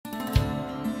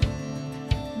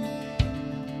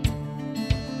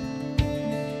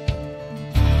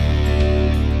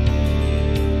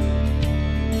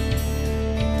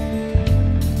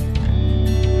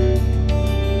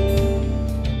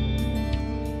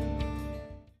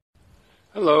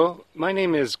Hello, my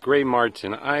name is Gray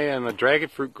Martin. I am a dragon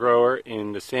fruit grower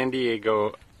in the San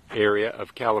Diego area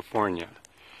of California.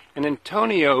 And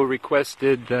Antonio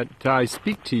requested that I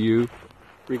speak to you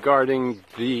regarding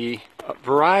the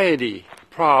variety,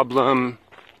 problem,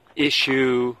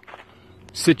 issue,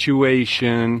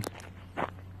 situation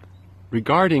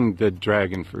regarding the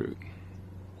dragon fruit.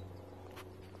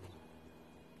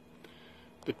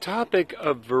 The topic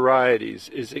of varieties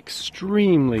is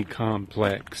extremely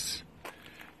complex.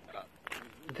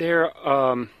 There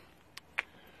are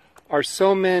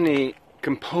so many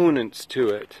components to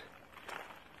it.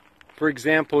 For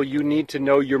example, you need to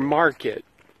know your market.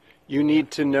 You need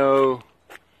to know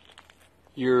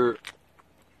your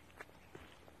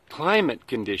climate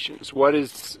conditions. What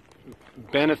is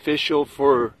beneficial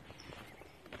for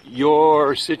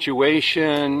your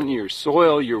situation, your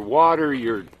soil, your water,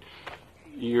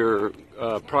 your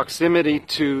proximity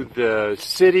to the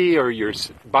city or your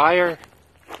buyer.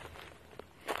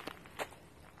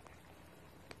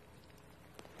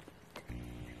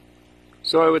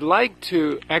 So I would like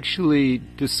to actually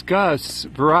discuss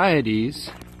varieties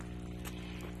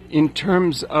in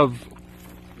terms of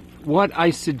what I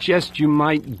suggest you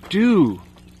might do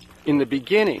in the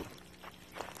beginning.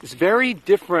 It's very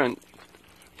different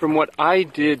from what I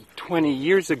did 20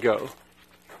 years ago.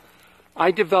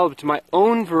 I developed my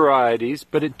own varieties,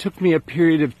 but it took me a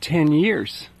period of 10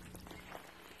 years.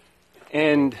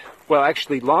 And, well,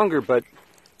 actually longer, but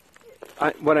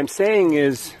what I'm saying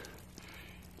is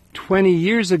 20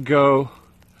 years ago,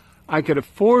 I could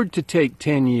afford to take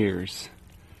 10 years.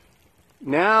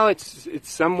 Now it's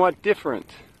somewhat different.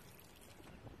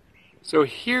 So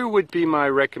here would be my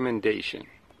recommendation.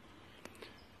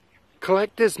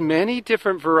 Collect as many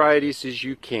different varieties as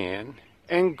you can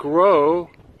and grow,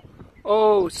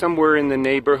 somewhere in the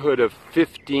neighborhood of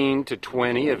 15 to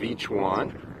 20 of each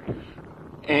one.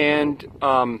 And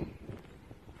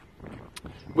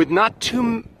with not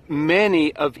too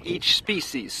many of each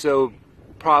species, so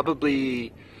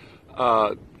probably 2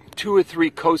 or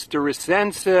 3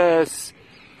 costarricenses,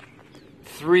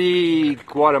 3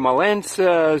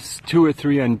 guatemalenses, 2 or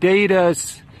 3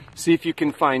 undatas. See if you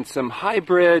can find some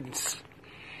hybrids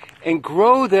and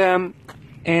grow them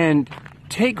and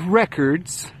take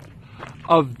records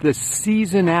of the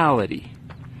seasonality.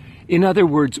 In other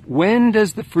words, when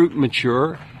does the fruit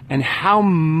mature and how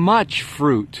much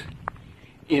fruit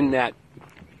in that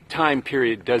time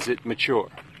period does it mature?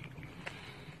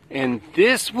 And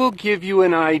this will give you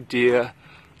an idea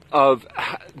of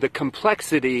the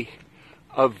complexity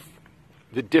of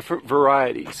the different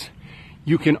varieties.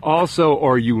 You can also,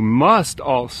 or you must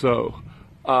also,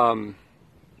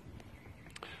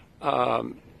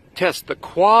 test the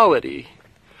quality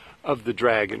of the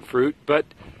dragon fruit, but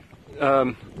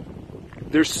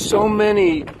there's so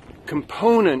many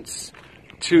components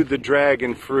to the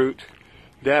dragon fruit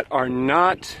that are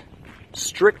not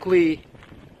strictly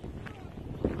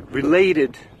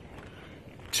related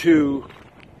to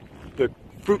the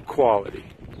fruit quality.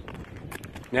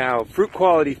 Now, fruit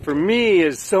quality for me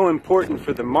is so important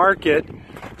for the market,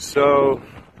 so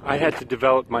I had to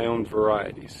develop my own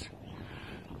varieties.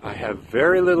 I have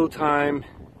very little time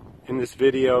in this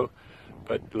video,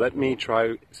 but let me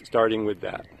try starting with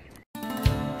that.